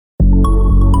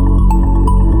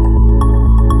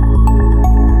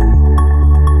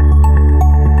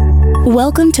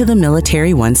Welcome to the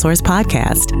Military OneSource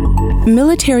podcast.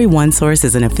 Military OneSource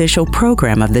is an official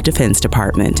program of the Defense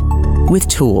Department with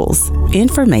tools,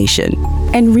 information,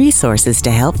 and resources to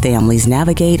help families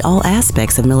navigate all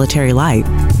aspects of military life.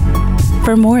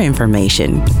 For more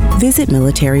information, visit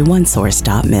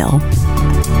militaryonesource.mil.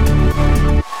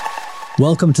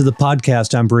 Welcome to the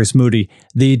podcast. I'm Bruce Moody.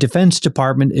 The Defense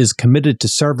Department is committed to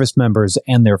service members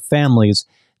and their families.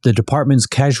 The department's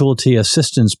Casualty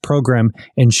Assistance Program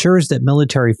ensures that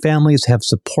military families have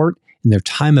support in their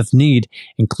time of need,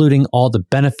 including all the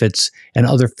benefits and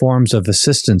other forms of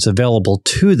assistance available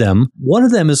to them. One of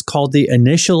them is called the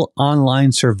Initial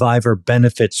Online Survivor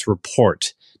Benefits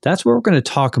Report. That's what we're going to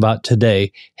talk about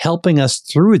today. Helping us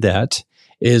through that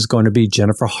is going to be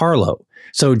Jennifer Harlow.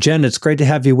 So, Jen, it's great to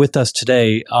have you with us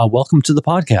today. Welcome to the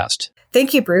podcast.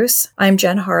 Thank you, Bruce. I'm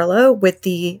Jen Harlow with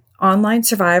the Online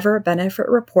Survivor Benefit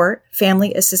Report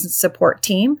Family Assistance Support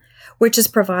Team, which is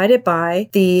provided by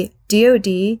the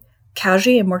DoD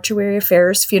Casualty and Mortuary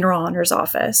Affairs Funeral Honors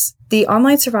Office. The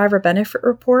Online Survivor Benefit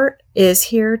Report is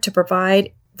here to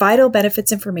provide vital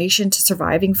benefits information to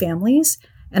surviving families,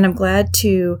 and I'm glad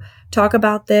to talk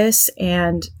about this,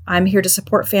 and I'm here to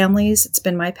support families. It's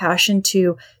been my passion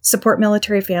to support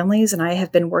military families, and I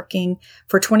have been working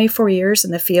for 24 years in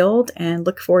the field and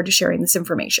look forward to sharing this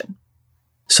information.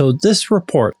 So this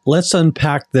report, let's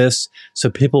unpack this so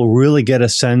people really get a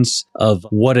sense of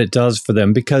what it does for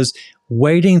them, because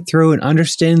wading through and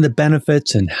understanding the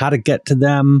benefits and how to get to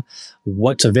them,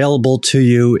 what's available to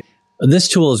you, this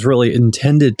tool is really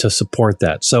intended to support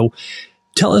that. So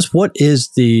tell us, what is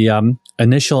the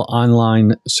Initial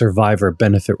Online Survivor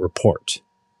Benefit Report?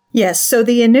 Yes, so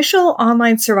the Initial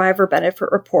Online Survivor Benefit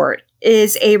Report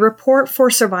is a report for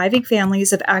surviving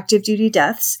families of active duty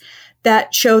deaths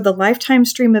that show the lifetime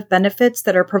stream of benefits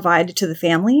that are provided to the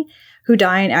family who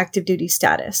die in active duty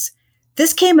status.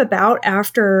 This came about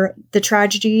after the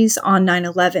tragedies on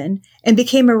 9/11 and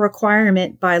became a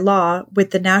requirement by law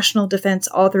with the National Defense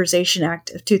Authorization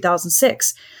Act of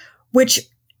 2006, which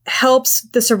helps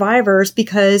the survivors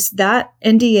because that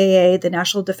NDAA, the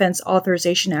National Defense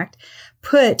Authorization Act,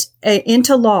 put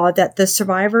into law that the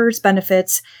survivors'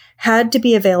 benefits had to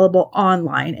be available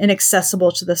online and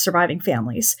accessible to the surviving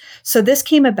families. So this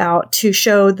came about to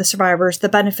show the survivors the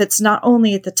benefits not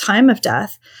only at the time of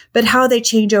death, but how they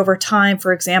change over time,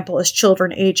 for example, as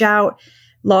children age out,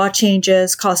 law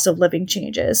changes, cost of living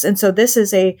changes. And so this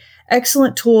is an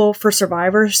excellent tool for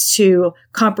survivors to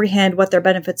comprehend what their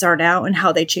benefits are now and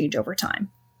how they change over time.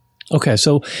 Okay,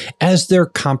 so as they're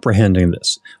comprehending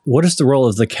this, what is the role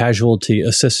of the Casualty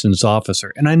Assistance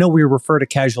Officer? And I know we refer to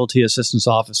Casualty Assistance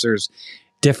Officers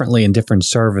differently in different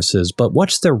services, but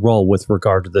what's their role with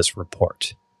regard to this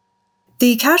report?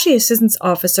 The Casualty Assistance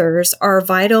Officers are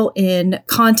vital in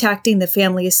contacting the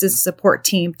Family Assistance Support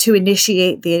Team to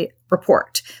initiate the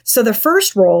report. So the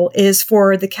first role is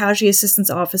for the Casualty Assistance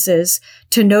Offices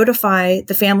to notify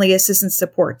the Family Assistance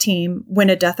Support Team when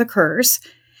a death occurs,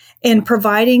 and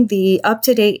providing the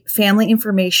up-to-date family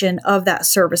information of that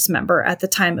service member at the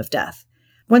time of death.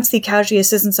 Once the Casualty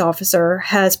Assistance Officer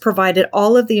has provided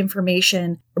all of the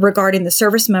information regarding the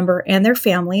service member and their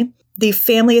family, the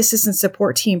Family Assistance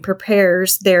Support Team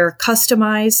prepares their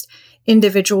customized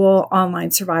individual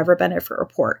online survivor benefit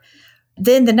report.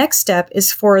 Then the next step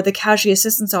is for the Casualty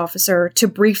Assistance Officer to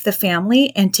brief the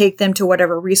family and take them to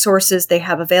whatever resources they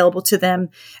have available to them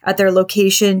at their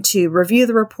location to review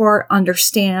the report,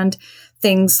 understand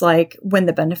things like when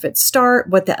the benefits start,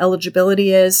 what the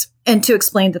eligibility is, and to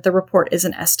explain that the report is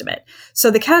an estimate.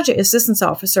 So the Casualty Assistance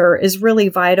Officer is really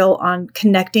vital on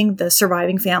connecting the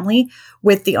surviving family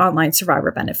with the online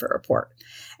survivor benefit report.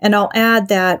 And I'll add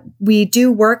that we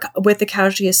do work with the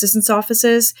Casualty Assistance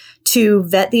Offices to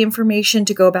vet the information,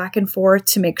 to go back and forth,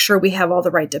 to make sure we have all the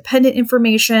right dependent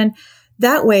information.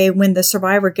 That way, when the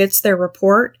survivor gets their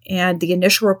report and the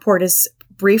initial report is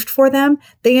briefed for them,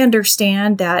 they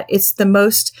understand that it's the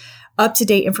most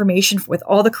up-to-date information with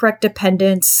all the correct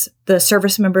dependents, the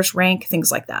service member's rank,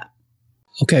 things like that.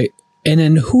 Okay. And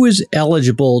then who is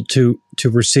eligible to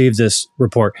receive this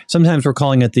report? Sometimes we're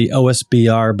calling it the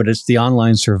OSBR, but it's the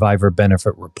Online Survivor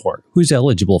Benefit Report. Who's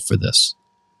eligible for this?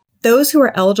 Those who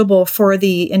are eligible for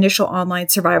the Initial Online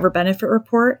Survivor Benefit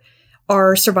Report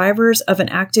are survivors of an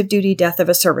active duty death of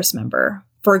a service member.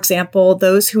 For example,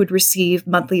 those who would receive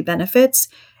monthly benefits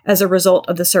as a result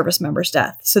of the service member's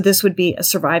death. So this would be a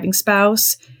surviving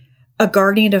spouse, a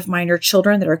guardian of minor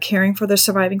children that are caring for their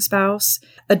surviving spouse,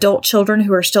 adult children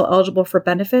who are still eligible for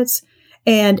benefits,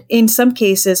 and in some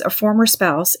cases, a former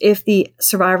spouse if the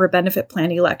survivor benefit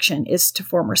plan election is to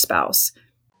former spouse.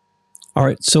 All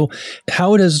right. So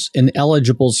how does an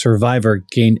eligible survivor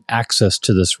gain access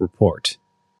to this report?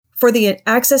 For the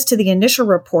access to the initial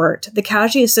report, the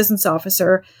Casualty Assistance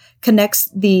Officer connects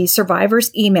the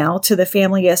survivor's email to the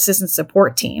Family Assistance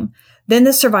Support Team. Then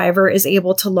the survivor is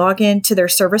able to log in to their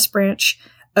service branch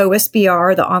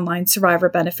OSBR, the Online Survivor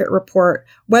Benefit Report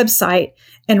website,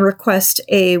 and request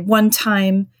a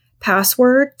one-time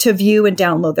password to view and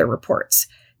download their reports.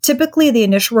 Typically, the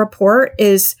initial report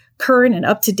is current and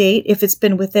up to date if it's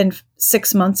been within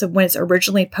 6 months of when it's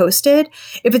originally posted.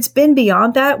 If it's been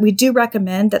beyond that, we do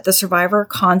recommend that the survivor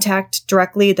contact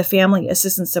directly the Family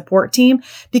Assistance Support Team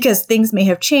because things may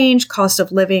have changed, cost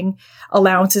of living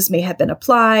allowances may have been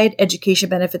applied, education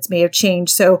benefits may have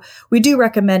changed. So we do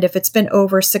recommend if it's been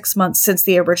over 6 months since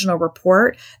the original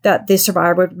report that the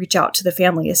survivor would reach out to the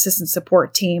Family Assistance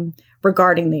Support Team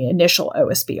regarding the initial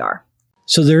OSBR.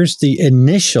 So there's the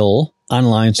initial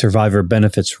online survivor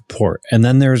benefits report, and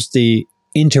then there's the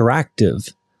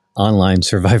interactive online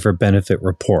survivor benefit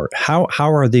report. How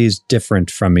are these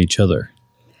different from each other?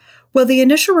 Well, the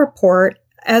initial report,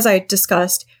 as I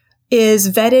discussed,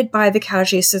 is vetted by the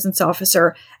Casualty Assistance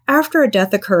Officer. After a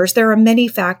death occurs, there are many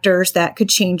factors that could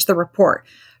change the report.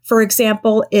 For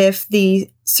example, if the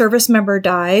service member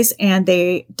dies and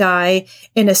they die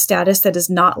in a status that is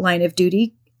not line of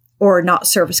duty or not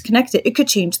service connected, it could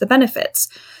change the benefits.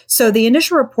 So the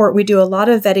initial report, we do a lot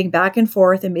of vetting back and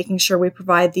forth and making sure we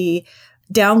provide the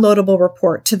downloadable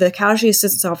report to the Casualty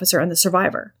Assistance Officer and the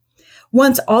survivor.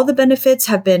 Once all the benefits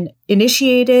have been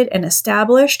initiated and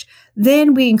established,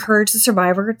 then we encourage the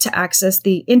survivor to access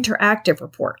the interactive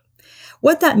report.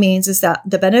 What that means is that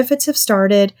the benefits have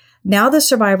started. Now the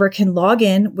survivor can log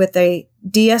in with a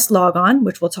DS logon,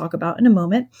 which we'll talk about in a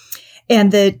moment.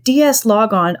 And the DS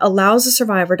logon allows the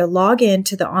survivor to log in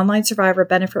to the online survivor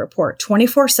benefit report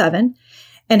 24/7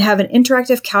 and have an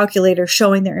interactive calculator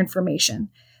showing their information.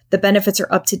 The benefits are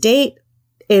up to date.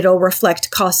 It'll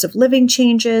reflect cost of living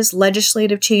changes,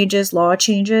 legislative changes, law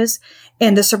changes,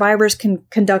 and the survivors can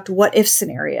conduct what-if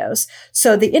scenarios.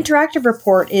 So the interactive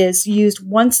report is used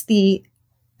once the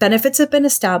benefits have been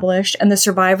established and the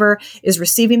survivor is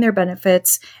receiving their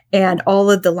benefits and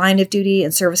all of the line of duty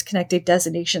and service connected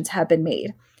designations have been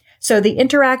made. So the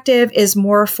interactive is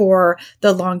more for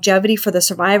the longevity for the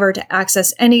survivor to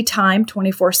access anytime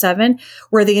 24/7,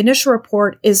 where the initial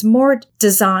report is more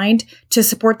designed to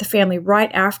support the family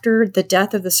right after the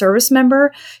death of the service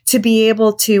member to be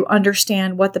able to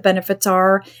understand what the benefits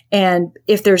are and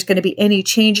if there's going to be any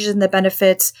changes in the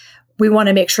benefits. We want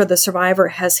to make sure the survivor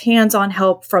has hands-on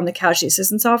help from the Casualty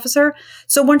Assistance Officer.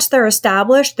 So once they're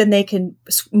established, then they can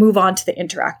move on to the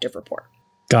interactive report.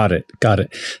 Got it.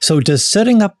 So does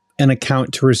setting up an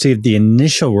account to receive the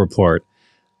initial report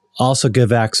also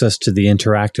give access to the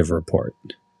interactive report?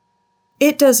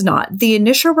 It does not. The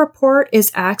initial report is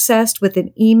accessed with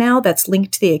an email that's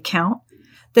linked to the account.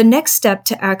 The next step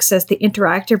to access the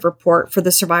interactive report for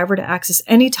the survivor to access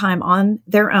anytime on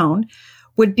their own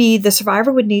would be the survivor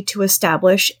would need to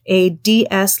establish a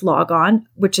DS logon,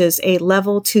 which is a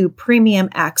level 2 premium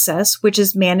access, which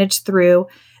is managed through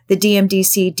the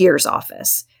DMDC DEERS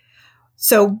office.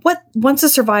 So once a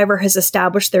survivor has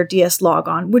established their DS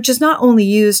logon, which is not only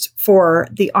used for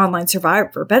the online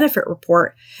survivor benefit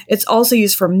report, it's also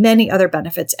used for many other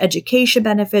benefits, education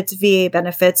benefits, VA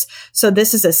benefits. So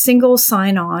this is a single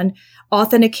sign-on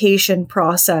authentication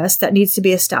process that needs to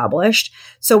be established.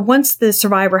 So once the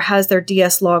survivor has their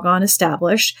DS logon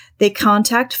established, they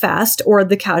contact FAST, or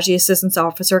the Casualty Assistance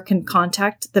Officer can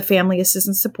contact the Family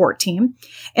Assistance Support Team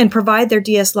and provide their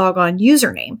DS logon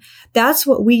username. That's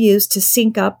what we use to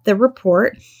sync up the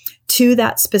report to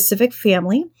that specific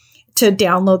family to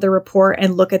download the report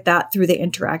and look at that through the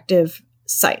interactive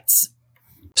sites.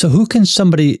 So who can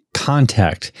somebody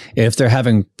contact if they're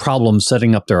having problems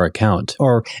setting up their account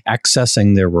or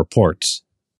accessing their reports?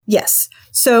 Yes.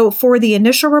 So for the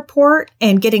initial report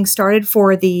and getting started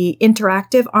for the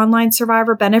interactive online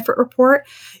survivor benefit report,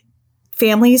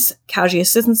 families, Casualty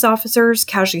Assistance Officers,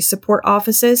 Casualty Support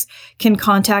Offices can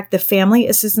contact the Family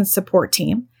Assistance Support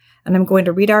Team. And I'm going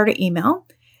to read out our email.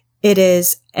 It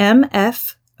is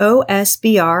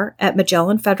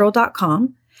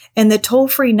mfosbr@magellanfederal.com. And the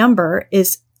toll-free number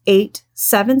is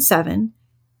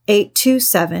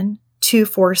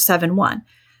 877-827-2471.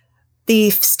 The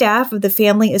staff of the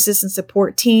Family Assistance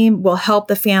Support Team will help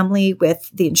the family with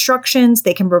the instructions.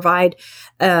 They can provide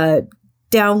a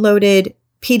downloaded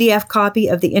PDF copy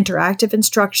of the interactive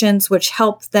instructions, which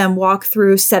help them walk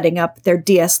through setting up their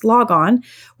DS logon,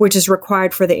 which is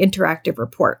required for the interactive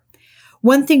report.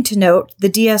 One thing to note, the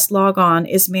DS Logon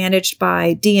is managed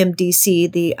by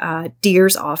DMDC, the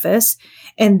DEER's office,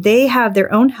 and they have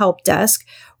their own help desk,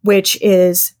 which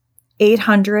is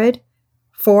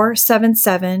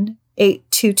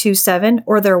 800-477-8227,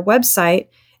 or their website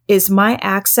is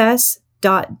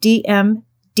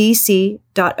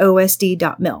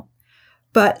myaccess.dmdc.osd.mil.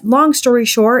 But long story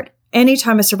short,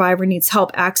 anytime a survivor needs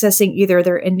help accessing either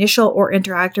their initial or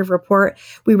interactive report,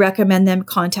 we recommend them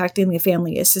contacting the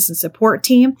Family Assistance Support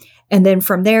Team. And then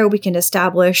from there, we can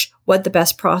establish what the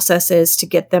best process is to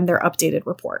get them their updated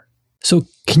report. So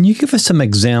can you give us some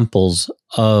examples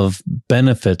of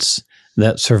benefits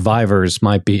that survivors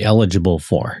might be eligible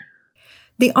for?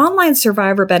 The online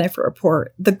survivor benefit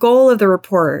report, the goal of the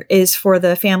report is for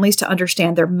the families to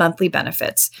understand their monthly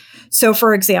benefits. So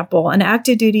for example, an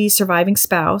active duty surviving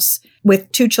spouse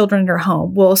with 2 children in their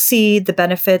home will see the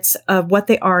benefits of what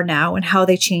they are now and how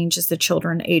they change as the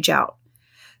children age out.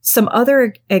 Some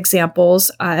other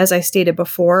examples, as I stated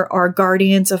before, are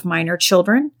guardians of minor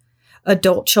children,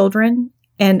 adult children,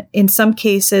 and in some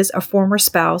cases, a former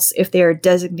spouse if they are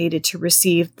designated to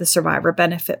receive the survivor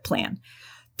benefit plan.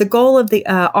 The goal of the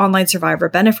online survivor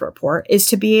benefit report is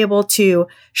to be able to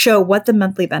show what the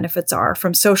monthly benefits are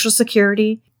from Social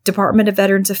Security, Department of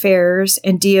Veterans Affairs,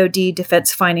 and DoD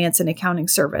Defense Finance and Accounting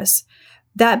Service.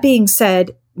 That being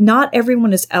said, not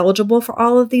everyone is eligible for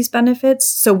all of these benefits.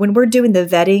 So when we're doing the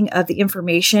vetting of the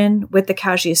information with the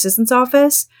Casualty Assistance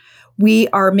Office, we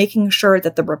are making sure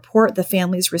that the report the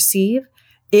families receive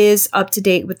is up to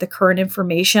date with the current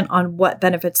information on what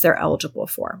benefits they're eligible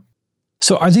for.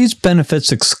 So are these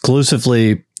benefits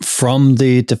exclusively from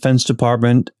the Defense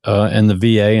Department and the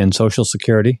VA and Social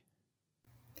Security?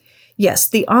 Yes,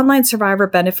 the online survivor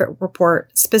benefit report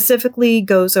specifically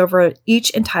goes over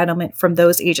each entitlement from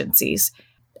those agencies.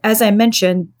 As I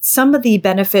mentioned, some of the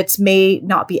benefits may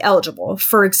not be eligible.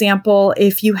 For example,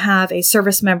 if you have a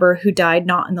service member who died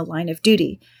not in the line of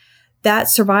duty, that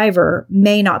survivor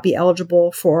may not be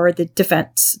eligible for the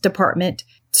Defense Department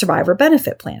survivor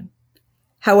benefit plan.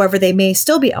 However, they may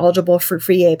still be eligible for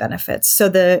VA benefits. So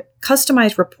the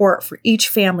customized report for each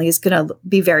family is going to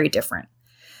be very different.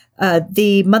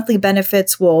 The monthly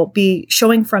benefits will be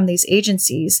showing from these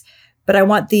agencies, but I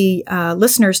want the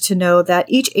listeners to know that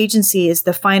each agency is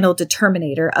the final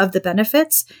determinator of the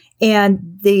benefits,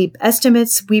 and the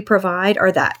estimates we provide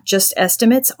are just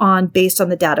estimates based on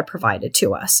the data provided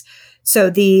to us.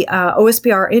 So the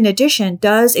OSBR, in addition,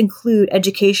 does include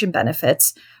education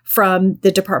benefits from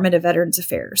the Department of Veterans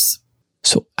Affairs.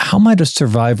 So how might a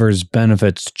survivor's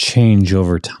benefits change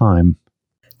over time?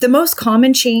 The most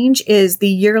common change is the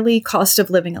yearly cost of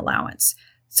living allowance.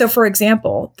 So for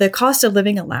example, the cost of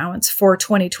living allowance for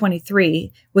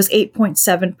 2023 was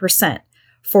 8.7%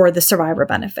 for the survivor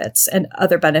benefits and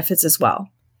other benefits as well.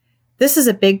 This is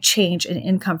a big change in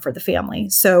income for the family.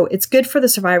 So it's good for the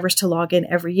survivors to log in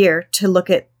every year to look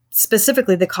at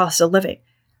specifically the cost of living.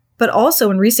 But also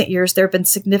in recent years, there have been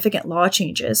significant law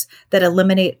changes that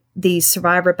eliminate the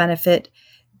survivor benefit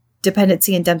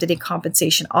dependency indemnity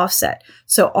compensation offset.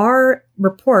 So our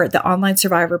report, the online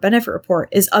survivor benefit report,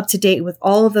 is up to date with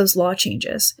all of those law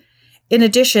changes. In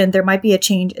addition, there might be a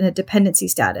change in a dependency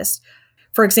status.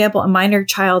 For example, a minor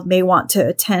child may want to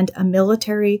attend a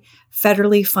military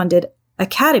federally funded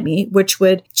academy, which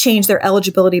would change their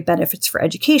eligibility benefits for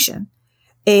education.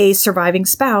 A surviving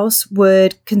spouse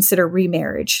would consider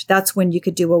remarriage. That's when you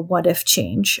could do a what if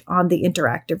change on the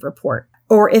interactive report.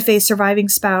 Or if a surviving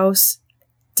spouse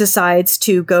decides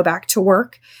to go back to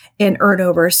work and earn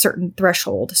over a certain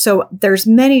threshold. So there's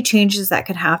many changes that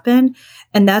could happen.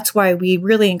 And that's why we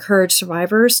really encourage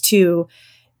survivors to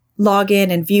log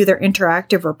in and view their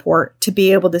interactive report to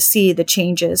be able to see the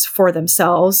changes for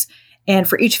themselves. And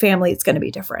for each family, it's going to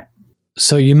be different.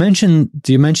 So you mentioned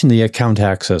the account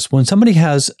access. When somebody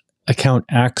has account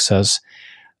access,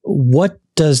 what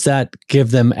does that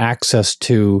give them access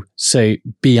to, say,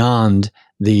 beyond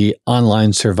the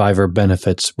online survivor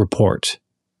benefits report?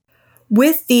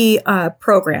 With the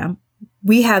program,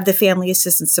 we have the Family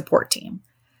Assistance Support Team,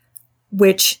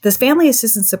 which the Family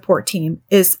Assistance Support Team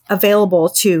is available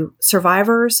to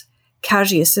survivors,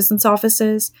 casualty assistance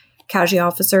offices, casualty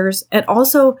officers, and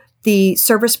also the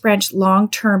Service Branch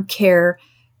Long-Term Care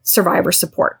Survivor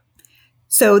Support.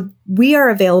 So we are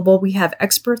available. We have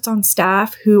experts on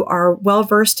staff who are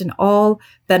well-versed in all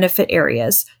benefit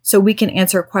areas. So we can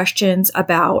answer questions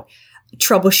about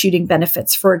troubleshooting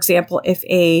benefits. For example, if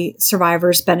a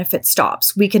survivor's benefit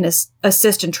stops, we can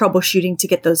assist in troubleshooting to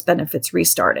get those benefits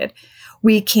restarted.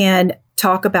 We can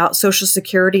talk about Social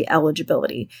Security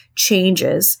eligibility,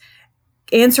 changes,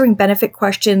 answering benefit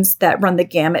questions that run the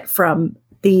gamut from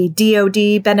the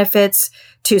DoD benefits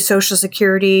to Social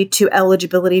Security, to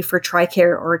eligibility for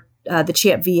TRICARE or the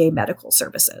CHAMP VA medical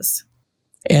services.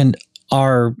 And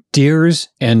are DEERS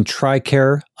and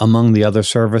TRICARE among the other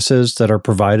services that are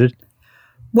provided?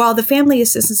 While the Family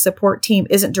Assistance Support Team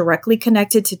isn't directly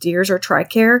connected to DEERS or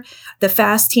TRICARE, the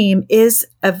FAST team is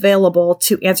available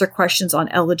to answer questions on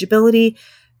eligibility,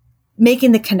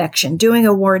 making the connection, doing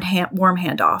a warm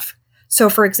handoff. So,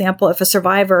 for example, if a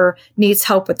survivor needs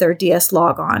help with their DS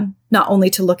logon, not only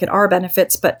to look at our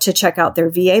benefits, but to check out their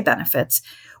VA benefits,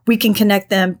 we can connect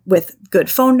them with good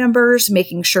phone numbers,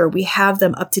 making sure we have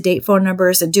them up-to-date phone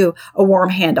numbers and do a warm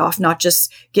handoff, not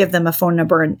just give them a phone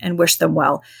number and wish them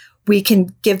well. We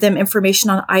can give them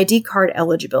information on ID card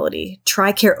eligibility,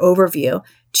 TRICARE overview,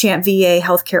 CHAMP VA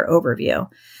healthcare overview.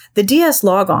 The DS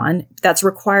logon that's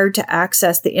required to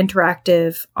access the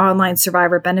interactive online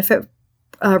survivor benefit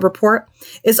report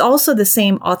is also the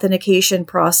same authentication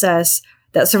process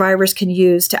that survivors can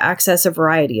use to access a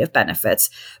variety of benefits.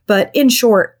 But in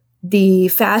short, the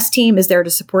FAST team is there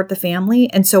to support the family.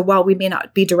 And so while we may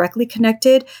not be directly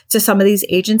connected to some of these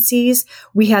agencies,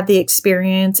 we have the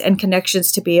experience and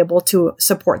connections to be able to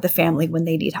support the family when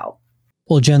they need help.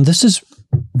 Well, Jen, this is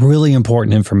really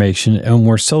important information, and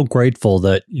we're so grateful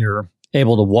that you're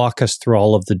able to walk us through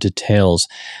all of the details.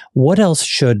 What else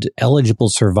should eligible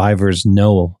survivors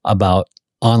know about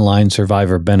online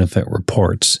survivor benefit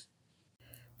reports?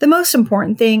 The most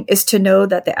important thing is to know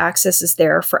that the access is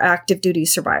there for active duty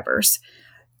survivors,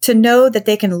 to know that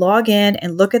they can log in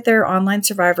and look at their online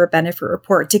survivor benefit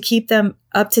report to keep them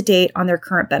up to date on their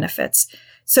current benefits.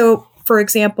 So, for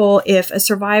example, if a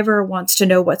survivor wants to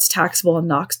know what's taxable and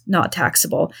not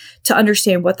taxable, to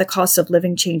understand what the cost of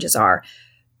living changes are,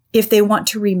 if they want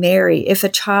to remarry, if a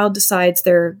child decides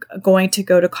they're going to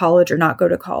go to college or not go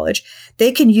to college,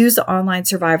 they can use the online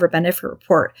survivor benefit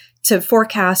report to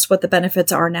forecast what the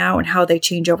benefits are now and how they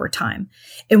change over time.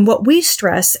 And what we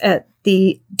stress at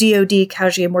the DoD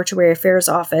Casualty and Mortuary Affairs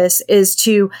Office is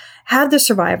to have the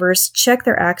survivors check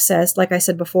their access, like I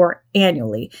said before,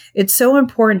 annually. It's so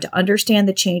important to understand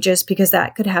the changes because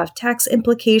that could have tax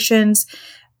implications.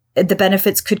 The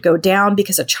benefits could go down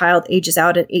because a child ages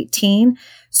out at 18.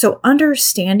 So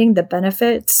understanding the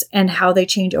benefits and how they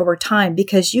change over time,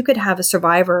 because you could have a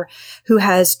survivor who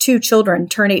has two children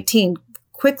turn 18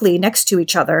 quickly next to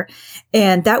each other,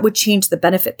 and that would change the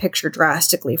benefit picture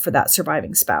drastically for that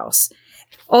surviving spouse.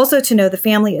 Also to know the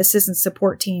Family Assistance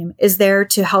Support Team is there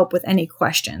to help with any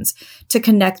questions, to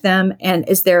connect them, and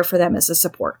is there for them as a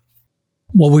support.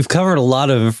 Well, we've covered a lot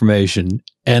of information,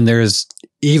 and there's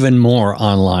even more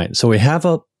online. So we have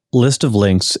a list of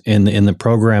links in the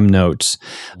program notes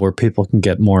where people can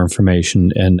get more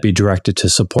information and be directed to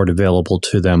support available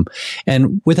to them.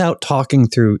 And without talking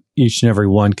through each and every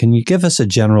one, can you give us a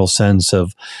general sense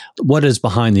of what is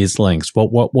behind these links,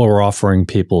 what we're offering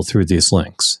people through these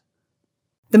links?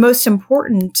 The most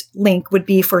important link would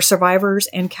be for survivors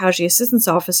and casualty assistance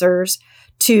officers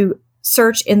to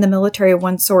search in the military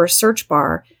OneSource search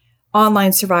bar,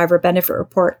 Online Survivor Benefit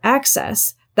Report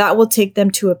Access. That will take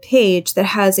them to a page that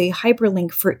has a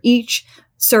hyperlink for each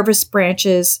service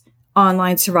branch's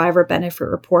Online Survivor Benefit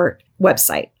Report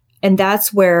website. And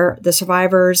that's where the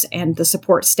survivors and the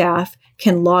support staff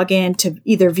can log in to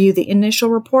either view the initial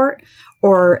report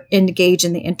or engage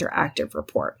in the interactive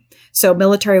report. So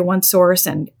Military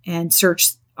OneSource and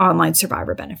search Online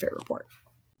Survivor Benefit Report.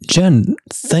 Jen,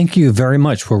 thank you very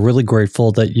much. We're really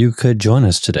grateful that you could join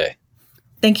us today.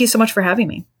 Thank you so much for having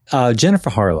me. Jennifer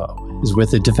Harlow is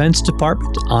with the Defense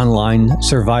Department Online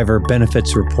Survivor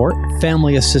Benefits Report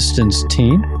Family Assistance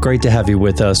Team. Great to have you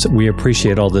with us. We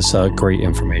appreciate all this great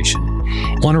information.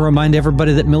 I want to remind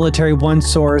everybody that Military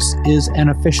OneSource is an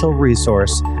official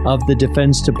resource of the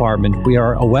Defense Department. We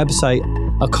are a website,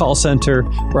 a call center,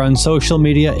 we're on social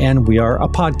media, and we are a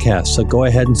podcast. So go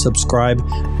ahead and subscribe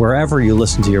wherever you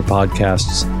listen to your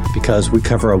podcasts, because we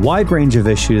cover a wide range of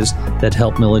issues that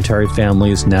help military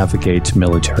families navigate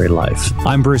military life.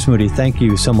 I'm Bruce Moody. Thank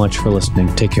you so much for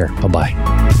listening. Take care.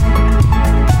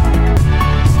 Bye-bye.